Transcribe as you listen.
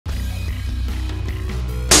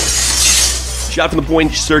Shot from the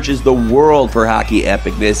Point searches the world for hockey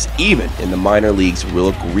epicness, even in the minor leagues. We'll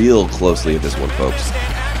look real closely at this one, folks. An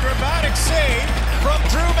acrobatic save from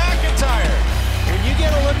Drew McIntyre. When you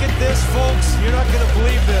get a look at this, folks, you're not going to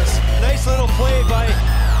believe this. Nice little play by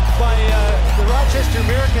the Rochester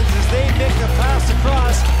Americans as they make a pass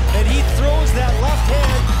across, and he throws that left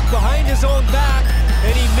hand behind his own back,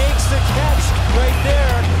 and he makes the catch right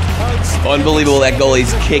there. Unbelievable, that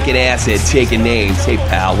goalie's kicking ass at taking names. Hey,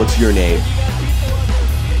 pal, what's your name?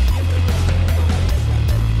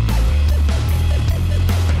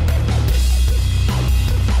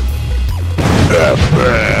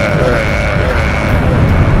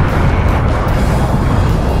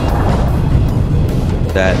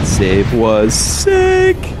 That save was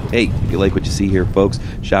sick. Hey, if you like what you see here, folks,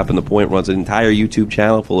 Shot from the Point runs an entire YouTube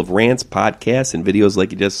channel full of rants, podcasts, and videos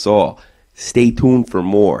like you just saw. Stay tuned for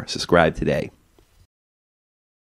more. Subscribe today.